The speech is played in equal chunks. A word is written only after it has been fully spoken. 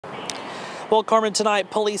Well, Carmen,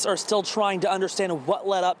 tonight police are still trying to understand what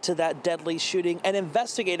led up to that deadly shooting, and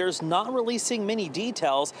investigators not releasing many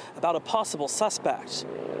details about a possible suspect.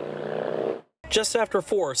 Just after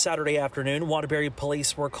 4 Saturday afternoon, Waterbury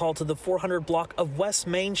police were called to the 400 block of West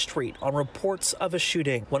Main Street on reports of a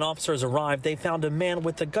shooting. When officers arrived, they found a man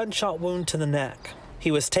with a gunshot wound to the neck. He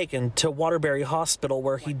was taken to Waterbury Hospital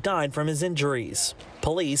where he died from his injuries.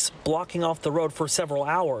 Police blocking off the road for several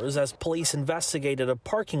hours as police investigated a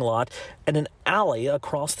parking lot and an alley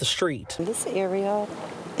across the street. This area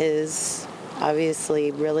is obviously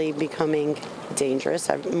really becoming dangerous,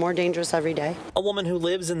 more dangerous every day. A woman who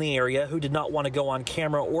lives in the area who did not want to go on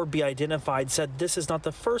camera or be identified said this is not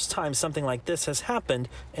the first time something like this has happened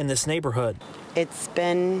in this neighborhood. It's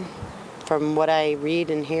been, from what I read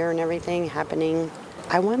and hear and everything, happening,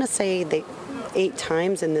 I want to say 8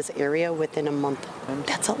 times in this area within a month.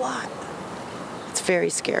 That's a lot. It's very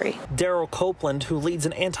scary. Daryl Copeland, who leads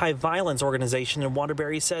an anti-violence organization in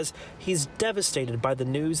Waterbury, says he's devastated by the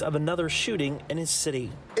news of another shooting in his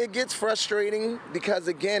city. It gets frustrating because,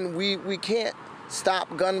 again, we can't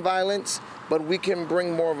stop gun violence, but we can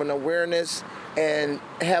bring more of an awareness and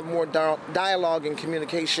have more dialogue and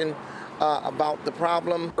communication about the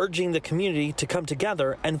problem. Urging the community to come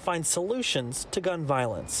together and find solutions to gun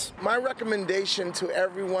violence. My recommendation to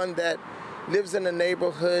everyone that lives in a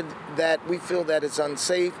neighborhood that we feel that is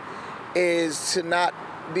unsafe is to not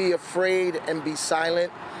be afraid and be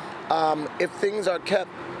silent. If things are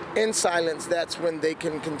kept in silence, that's when they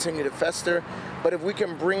can continue to fester. But if we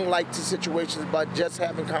can bring light to situations by just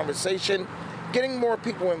having conversation, getting more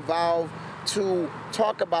people involved to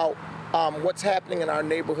talk about what's happening in our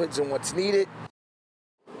neighborhoods and what's needed.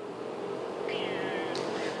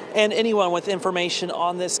 And anyone with information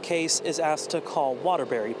on this case is asked to call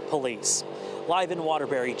Waterbury Police. Live in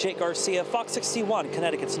Waterbury, Jake Garcia, Fox 61,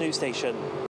 Connecticut's news station.